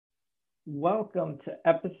Welcome to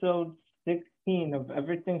episode 16 of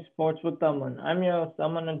Everything Sports with Someone. I'm your host,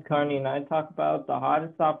 Someone and Carney, and I talk about the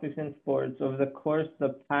hottest topics in sports over the course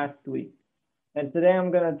of the past week. And today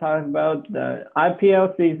I'm going to talk about the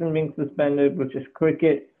IPL season being suspended, which is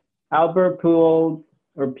cricket, Albert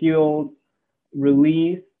Pujols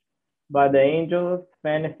released by the Angels,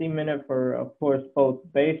 fantasy minute for, of course, both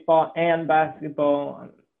baseball and basketball.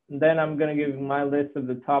 Then I'm going to give you my list of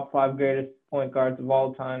the top five greatest point guards of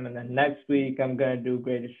all time. And then next week, I'm going to do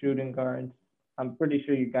greatest shooting guards. I'm pretty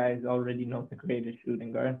sure you guys already know the greatest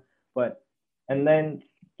shooting guard. And then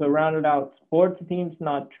to round it out, sports teams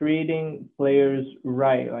not treating players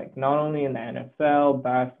right, like not only in the NFL,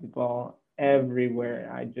 basketball,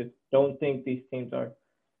 everywhere. I just don't think these teams are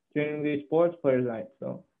treating these sports players right.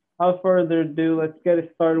 So without further ado, let's get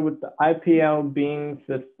it started with the IPL being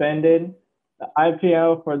suspended. The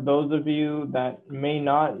IPL, for those of you that may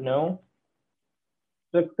not know,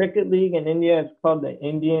 the cricket league in India is called the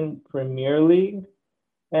Indian Premier League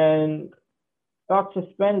and got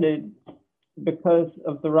suspended because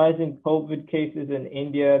of the rising COVID cases in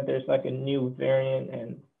India. There's like a new variant,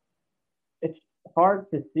 and it's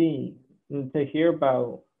hard to see and to hear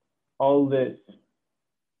about all this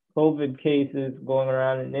COVID cases going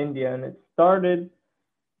around in India. And it started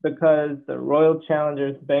because the Royal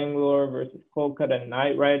Challengers Bangalore versus Kolkata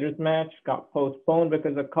Knight Riders match got postponed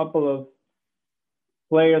because a couple of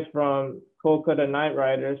players from Kolkata Knight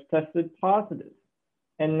Riders tested positive.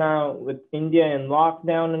 And now with India in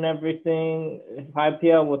lockdown and everything,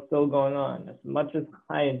 IPL was still going on. As much as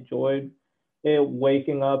I enjoyed it,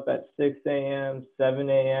 waking up at 6 a.m., 7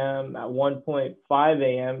 a.m., at 1.5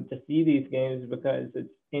 a.m. to see these games because it's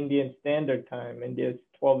Indian Standard Time. India's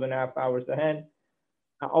 12 and a half hours ahead.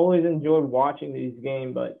 I always enjoyed watching these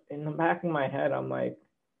games, but in the back of my head, I'm like,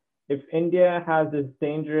 if India has this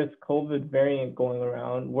dangerous COVID variant going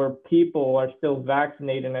around where people are still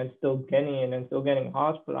vaccinated and still getting it and still getting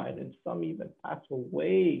hospitalized, and some even pass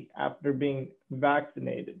away after being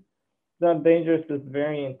vaccinated, that's how dangerous this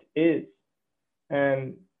variant is.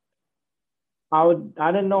 And I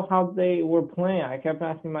didn't know how they were playing. I kept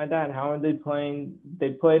asking my dad, how are they playing?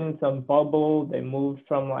 They played in some bubble. They moved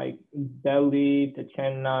from like Delhi to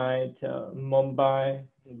Chennai to Mumbai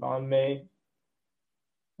and Bombay.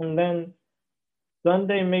 And then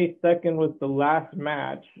Sunday, May 2nd was the last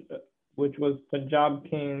match, which was Punjab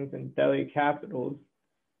Kings and Delhi Capitals.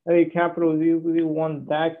 Delhi Capitals easily won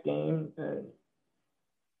that game. And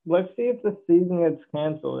let's see if the season gets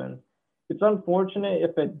canceled. And it's unfortunate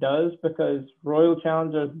if it does because Royal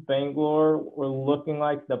Challengers Bangalore were looking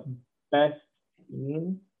like the best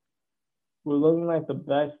team. We're looking like the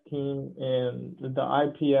best team in the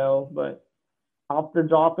IPL, but after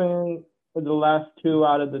dropping the last two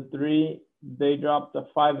out of the three, they dropped to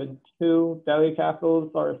 5-2. Delhi Capitals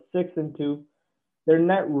are 6-2. Their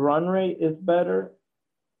net run rate is better,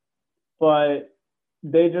 but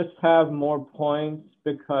they just have more points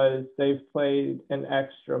because they've played an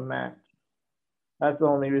extra match. That's the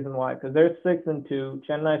only reason why, because they're 6-2.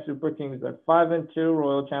 Chennai Super Kings are 5-2.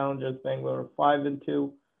 Royal Challengers Bangalore are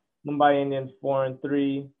 5-2. Mumbai Indians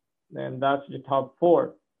 4-3, and that's the top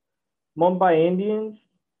four. Mumbai Indians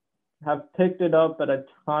have picked it up at a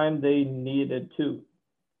time they needed to.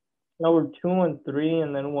 Now we're 2-3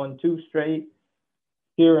 and then won two straight.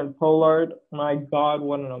 Kieran Pollard, my God,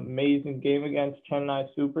 what an amazing game against Chennai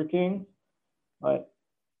Super Kings. But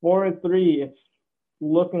 4-3, it's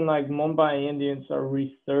looking like Mumbai Indians are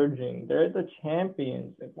resurging. They're the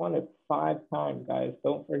champions. They've won it 5 times, guys.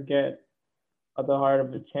 Don't forget at the heart of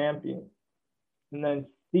the champion. And then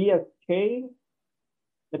CSK,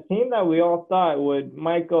 the team that we all thought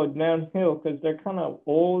might go downhill because they're kind of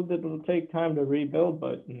old. It'll take time to rebuild,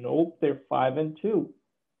 but nope, they're 5-2.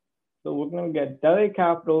 So we're gonna get Delhi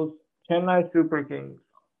Capitals, Chennai Super Kings,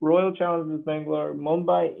 Royal Challengers Bangalore,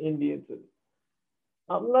 Mumbai Indians.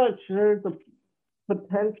 I'm not sure the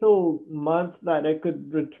potential month that it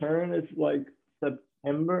could return is like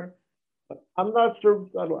September. But I'm not sure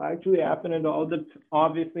if that'll actually happen. It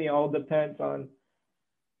obviously all depends on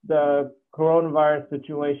the coronavirus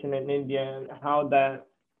situation in India and how that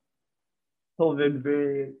COVID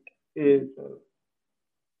variant is.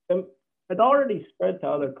 It already spread to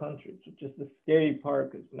other countries, which is the scary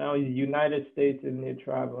part because now the United States India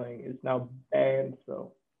traveling is now banned.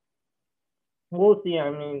 So we'll see. I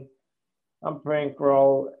mean, I'm praying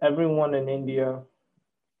for everyone in India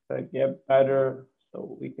to get better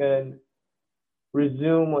so we can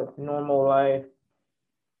resume with normal life.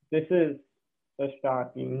 This is the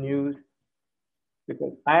shocking news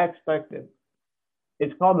because I expected.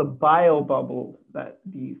 It's called the bio bubble that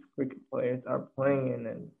these cricket players are playing in,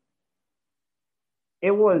 and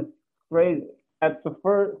it was crazy. At the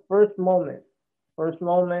first moment,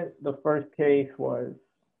 the first case was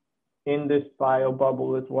in this bio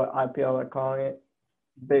bubble is what IPL are calling it.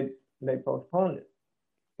 They postponed it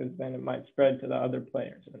because then it might spread to the other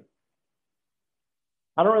players. And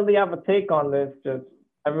I don't really have a take on this. Just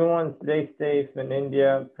everyone stay safe in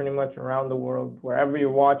India, pretty much around the world, wherever you're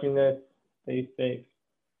watching this, stay safe.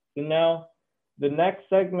 So now, the next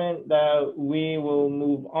segment that we will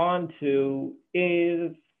move on to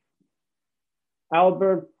is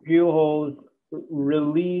Albert Pujols'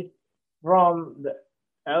 release from the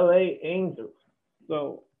LA Angels.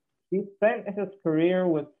 So he spent his career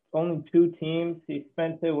with only two teams. He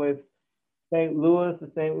spent it with St. Louis,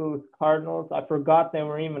 the St. Louis Cardinals. I forgot they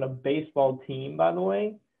were even a baseball team, by the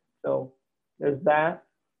way. So there's that.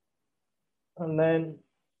 And then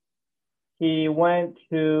he went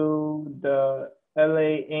to the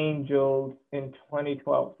LA Angels in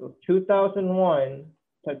 2012. So 2001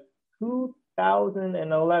 to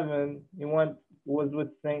 2011, he was with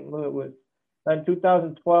St. Louis. Then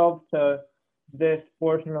 2012 to this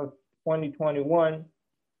portion of 2021,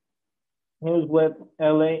 he was with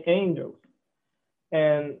LA Angels.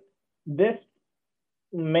 And this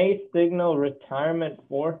may signal retirement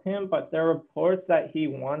for him, but there are reports that he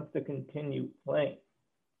wants to continue playing.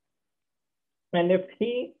 And if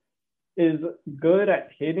he is good at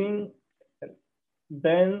hitting,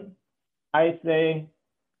 then I say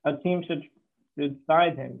a team should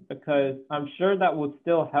sign him, because I'm sure that would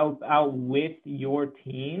still help out with your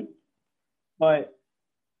team. But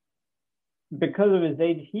because of his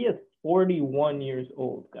age, he is 41 years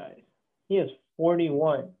old, guys. He is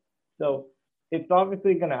 41. So it's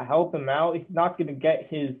obviously going to help him out. He's not going to get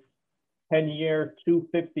his 10-year,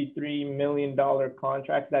 $253 million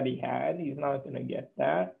contract that he had. He's not going to get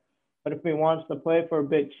that. But if he wants to play for a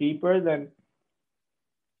bit cheaper, then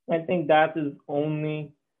I think that's his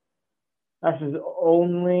only option,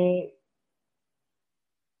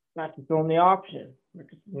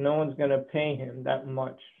 because no one's going to pay him that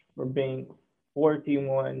much for being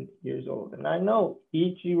 41 years old. And I know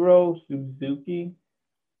Ichiro Suzuki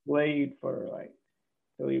played for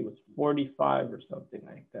till he was 45 or something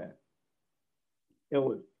like that. It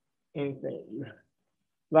was insane.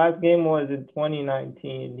 Last game was in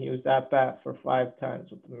 2019. He was at bat for 5 times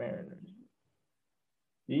with the Mariners.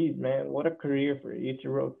 Jeez, man, what a career for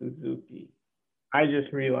Ichiro Suzuki. I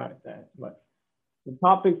just realized that. But the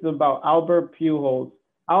topic's about Albert Pujols.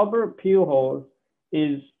 Albert Pujols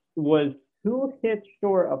was 2 hits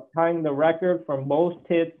short of tying the record for most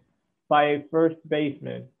hits by a first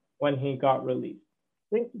baseman when he got released.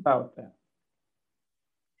 Think about that.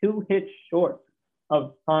 2 hits short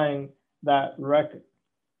of tying that record.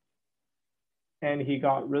 And he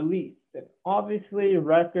got released. And obviously,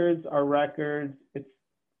 records are records.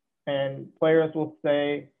 And players will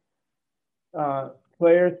say that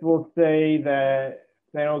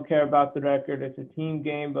they don't care about the record. It's a team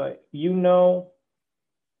game, but you know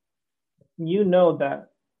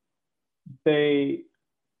that they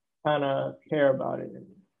kind of care about it. And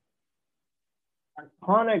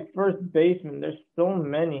iconic first baseman, there's so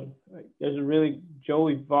many. There's really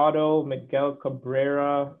Joey Votto, Miguel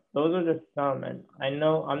Cabrera. Those are just some. And I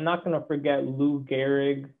know I'm not gonna forget Lou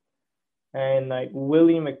Gehrig and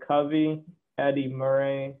Willie McCovey, Eddie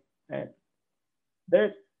Murray, and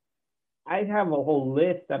I have a whole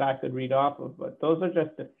list that I could read off of, but those are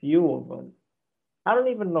just a few of them. I don't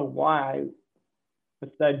even know why I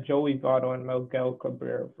said Joey Votto and Miguel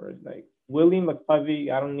Cabrera first. Willie McCovey,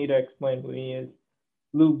 I don't need to explain who he is.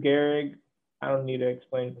 Lou Gehrig, I don't need to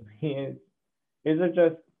explain who he is. These are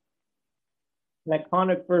just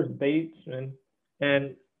iconic first baseman,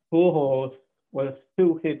 and Pujols was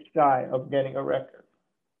 2 hits shy of getting a record.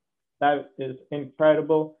 That is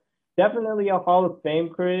incredible. Definitely a Hall of Fame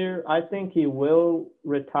career. I think he will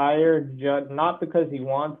retire, not because he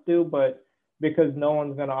wants to, but because no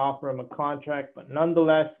one's going to offer him a contract. But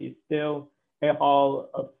nonetheless, he's still a Hall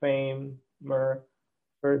of Famer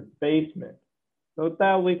first baseman. So with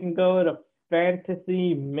that, we can go to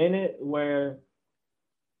Fantasy Minute, where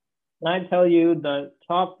I tell you the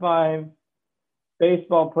top 5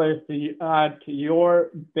 baseball players to add to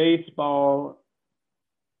your baseball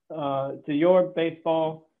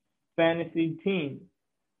fantasy team.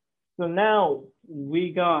 So now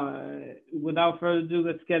we got, without further ado,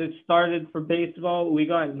 let's get it started for baseball. We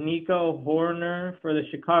got Nico Hoerner for the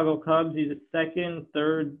Chicago Cubs. He's a second,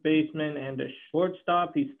 third baseman, and a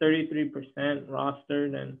shortstop. He's 33%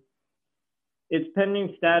 rostered, and it's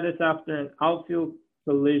pending status after an outfield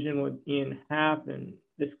collision with Ian Happ, and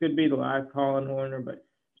this could be the last call on Hoerner. But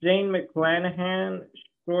Shane McClanahan,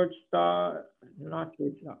 not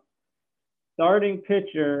shortstop. Starting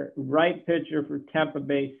pitcher, right pitcher for Tampa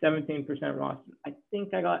Bay, 17% roster. I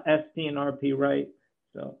think I got SP and RP right.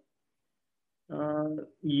 So,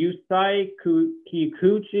 Yusei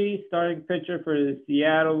Kikuchi, starting pitcher for the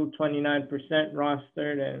Seattle, 29%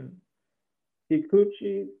 rostered. And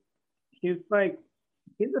Kikuchi, he's like,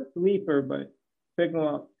 he's a sleeper, but pick him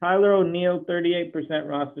up. Tyler O'Neill, 38%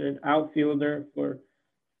 rostered, outfielder for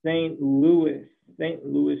St. Louis. St.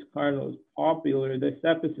 Louis Cardinals, popular this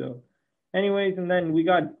episode. Anyways, and then we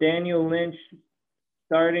got Daniel Lynch,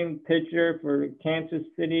 starting pitcher for Kansas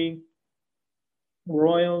City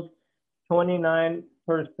Royals, 29%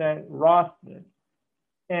 rostered.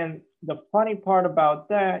 And the funny part about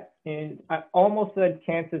that is I almost said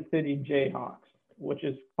Kansas City Jayhawks, which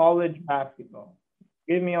is college basketball.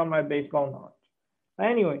 Give me on my baseball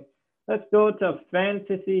knowledge. Anyway, let's go to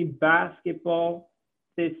fantasy basketball.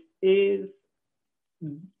 This is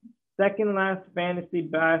second last fantasy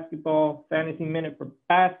minute for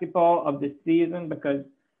basketball of the season, because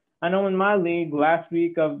I know in my league last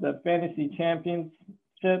week of the fantasy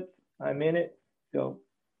championships, I'm in it. So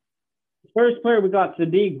first player, we got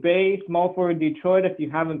Saddiq Bey, small forward Detroit. If you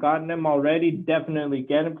haven't gotten him already, definitely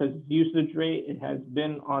get him because usage rate, it has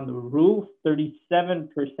been on the roof. 37%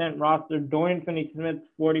 rostered. Dorian Finney-Smith,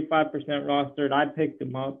 45% rostered. I picked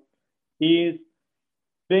him up. He's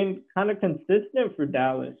been kind of consistent for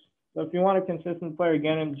Dallas. So if you want a consistent player,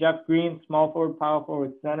 get him. Jeff Green, small forward, power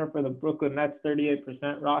forward, center for the Brooklyn Nets, 38%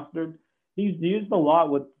 rostered. He's used a lot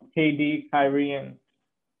with KD, Kyrie, and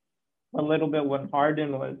a little bit when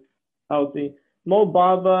Harden was healthy. Mo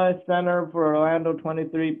Bamba, center for Orlando,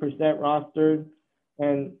 23% rostered.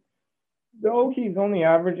 And though he's only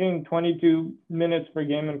averaging 22 minutes per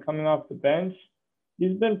game and coming off the bench,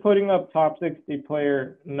 he's been putting up top 60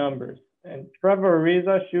 player numbers. And Trevor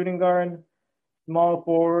Ariza, shooting guard, small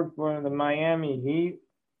forward for the Miami Heat.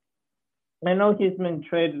 I know he's been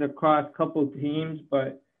traded across a couple teams,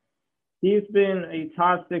 but he's been a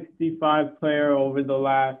top 65 player over the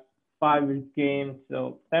last 5 games.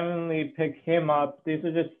 So definitely pick him up. These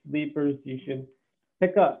are just sleepers you should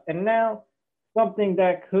pick up. And now something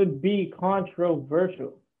that could be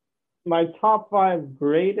controversial. My top 5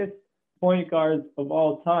 greatest point guards of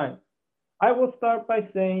all time. I will start by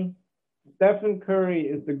saying Stephen Curry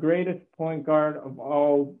is the greatest point guard of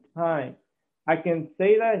all time. I can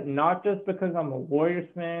say that not just because I'm a Warriors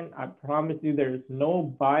fan. I promise you there's no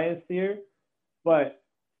bias here. But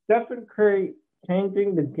Stephen Curry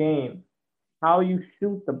changing the game, how you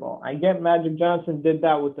shoot the ball. I get Magic Johnson did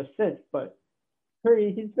that with assists, but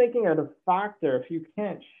Curry, he's making it a factor. If you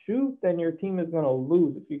can't shoot, then your team is going to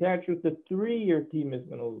lose. If you can't shoot the three, your team is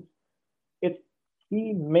going to lose.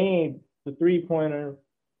 He made the three-pointer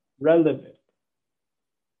relevant.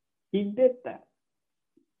 He did that.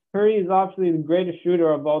 Curry is obviously the greatest shooter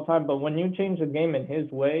of all time, but when you change the game in his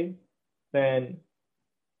way, then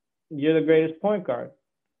you're the greatest point guard.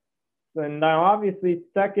 And now, obviously,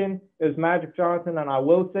 second is Magic Johnson, and I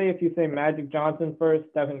will say if you say Magic Johnson first,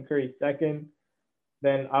 Stephen Curry second,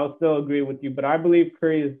 then I'll still agree with you. But I believe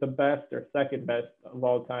Curry is the best or second best of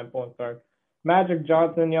all time point guard. Magic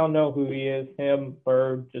Johnson, y'all know who he is. Him,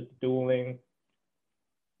 Bird, just dueling.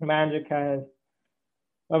 Magic has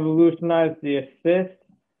revolutionized the assist,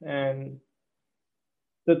 and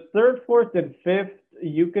the third, fourth, and fifth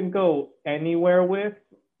you can go anywhere with,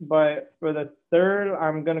 but for the third,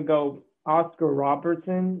 I'm gonna go Oscar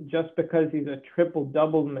Robertson just because he's a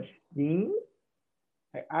triple-double machine,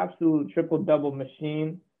 an absolute triple-double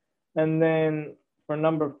machine. And then for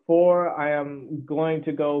number 4, I am going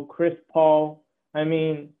to go Chris Paul. I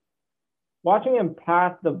mean, watching him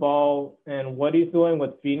pass the ball and what he's doing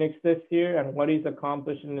with Phoenix this year and what he's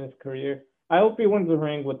accomplished in his career, I hope he wins the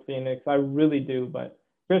ring with Phoenix. I really do. But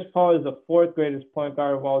Chris Paul is the 4th greatest point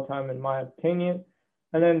guard of all time, in my opinion.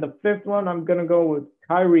 And then the 5th one, I'm going to go with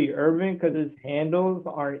Kyrie Irving because his handles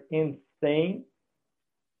are insane.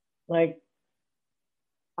 Like,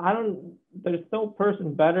 there's no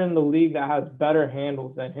person better in the league that has better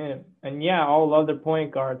handles than him. And yeah, all other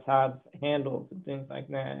point guards have handles and things like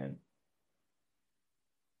that.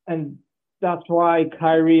 And that's why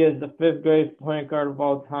Kyrie is the 5th greatest point guard of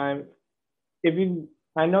all time.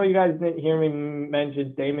 I know you guys didn't hear me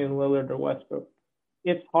mention Damian Lillard or Westbrook.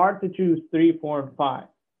 It's hard to choose 3, 4, and 5.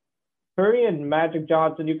 Curry and Magic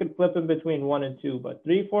Johnson, you can flip in between 1 and 2, but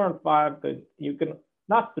 3, 4, and 5, because you can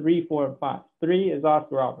not 3, 4, and 5. 3 is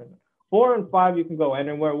Oscar Robertson. 4 and 5 you can go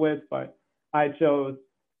anywhere with, but I chose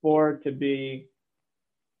 4 to be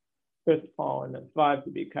Chris Paul and then 5 to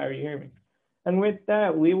be Kyrie Irving. And with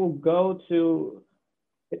that, we will go to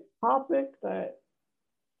a topic that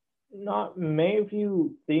not many of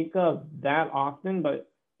you think of that often, but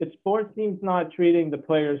it's sports teams not treating the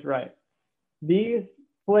players right. These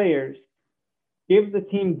players give the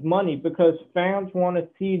teams money because fans want to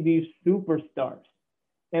see these superstars,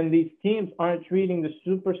 and these teams aren't treating the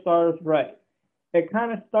superstars right. It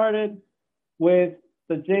kind of started with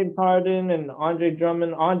the James Harden and Andre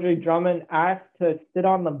Drummond. Andre Drummond asked to sit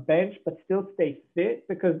on the bench but still stay fit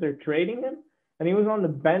because they're trading him, and he was on the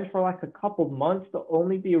bench for like a couple months to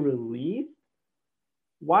only be released.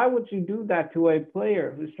 Why would you do that to a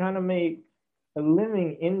player who's trying to make a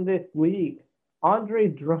living in this league? Andre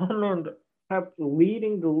Drummond kept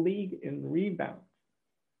leading the league in rebounds.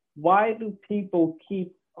 Why do people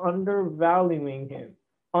keep undervaluing him,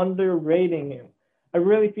 underrating him? I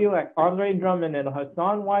really feel like Andre Drummond and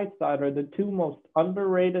Hassan Whiteside are the two most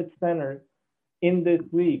underrated centers in this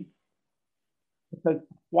league. Because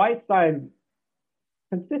Whiteside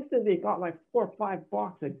consistently got like 4 or 5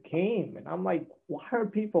 blocks a game. And I'm like, why are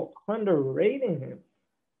people underrating him?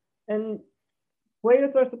 And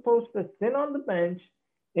players are supposed to sit on the bench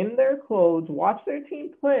in their clothes, watch their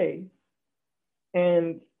team play,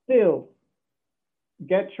 and still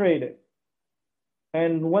get traded.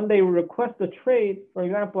 And when they request a trade, for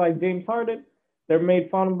example, like James Harden, they're made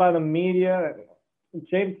fun of by the media.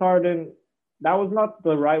 James Harden, that was not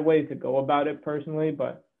the right way to go about it personally.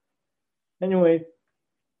 But anyways,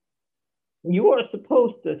 you are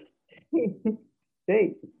supposed to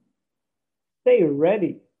stay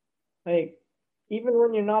ready. Like, even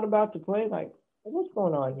when you're not about to play, like, what's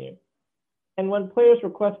going on here? And when players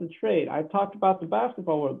request a trade, I talked about the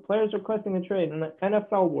basketball world, players requesting a trade in the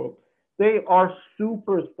NFL world. They are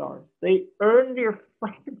superstars. They earn their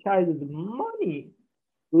franchise's money,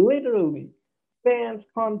 literally. Fans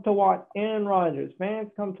come to watch Aaron Rodgers. Fans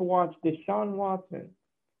come to watch Deshaun Watson.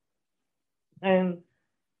 And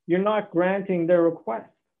you're not granting their request.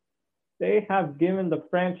 They have given the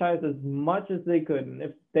franchise as much as they could. And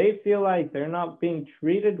if they feel like they're not being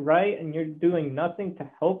treated right and you're doing nothing to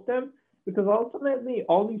help them, because ultimately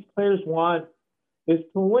all these players want is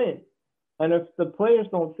to win. And if the players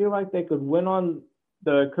don't feel like they could win on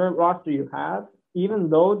the current roster you have, even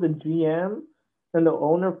though the GM and the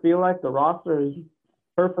owner feel like the roster is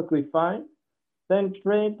perfectly fine, then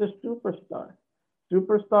trade the superstar.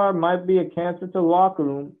 Superstar might be a cancer to the locker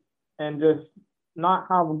room and just not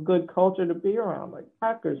have a good culture to be around. Like,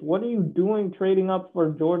 Packers, what are you doing trading up for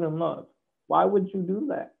Jordan Love? Why would you do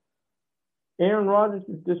that? Aaron Rodgers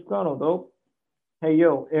is disgruntled, though. Hey,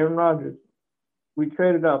 yo, Aaron Rodgers, we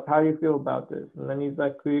traded up. How do you feel about this? And then he's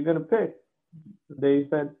like, who are you going to pick? They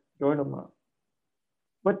said, Jordan Love.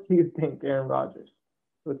 What do you think Aaron Rodgers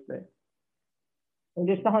would say? And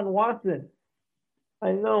Deshaun Watson,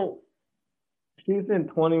 I know he's in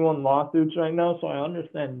 21 lawsuits right now, so I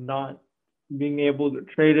understand not being able to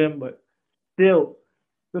trade him, but still,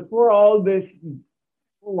 before all this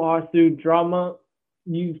lawsuit drama,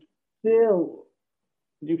 you still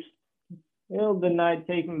denied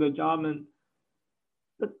taking the job, and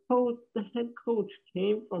the head coach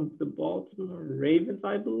came from the Baltimore Ravens,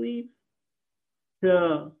 I believe,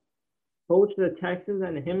 to coach the Texans,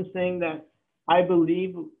 and him saying that I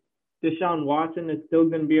believe Deshaun Watson is still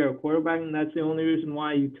going to be our quarterback, and that's the only reason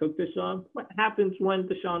why you took Deshaun. What happens when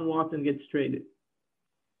Deshaun Watson gets traded?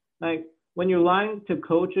 Like, when you're lying to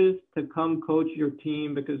coaches to come coach your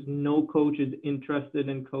team because no coach is interested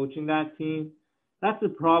in coaching that team, that's the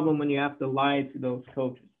problem when you have to lie to those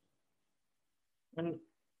coaches. And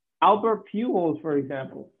Albert Pujols, for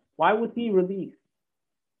example, why was he released?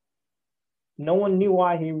 No one knew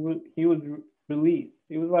why he was released.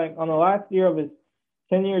 He was like on the last year of his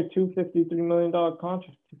 10-year, $253 million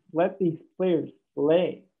contract. Let these players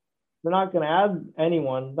play. They're not going to add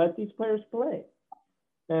anyone. Let these players play.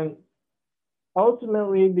 And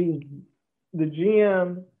ultimately, the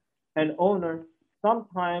GM and owner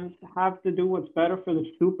sometimes have to do what's better for the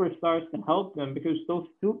superstars to help them, because those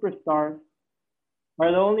superstars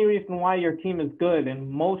are the only reason why your team is good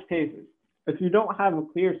in most cases. If you don't have a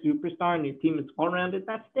clear superstar and your team is all-rounded,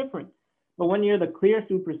 that's different. But when you're the clear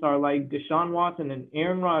superstar like Deshaun Watson and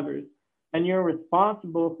Aaron Rodgers, and you're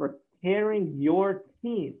responsible for carrying your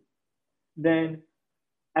team, then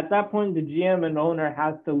at that point, the GM and owner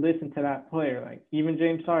has to listen to that player. Like, even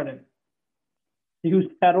James Harden, who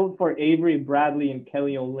settled for Avery Bradley and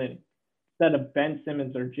Kelly Olynyk instead of Ben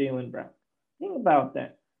Simmons or Jaylen Brown. Think about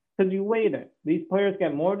that. Because you waited. These players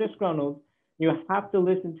get more disgruntled. You have to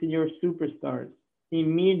listen to your superstars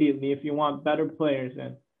immediately if you want better players.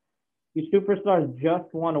 And these superstars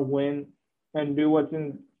just want to win and do what's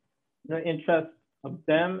in the interest of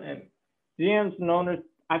them. And GMs and owners,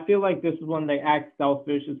 I feel like this is when they act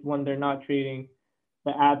selfish, is when they're not treating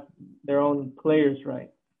their own players right.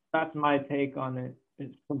 That's my take on it.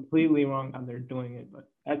 it's completely wrong how they're doing it. But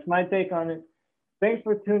that's my take on it. Thanks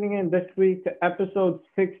for tuning in this week to episode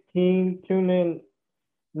 16. Tune in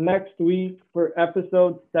next week for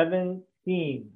episode 17.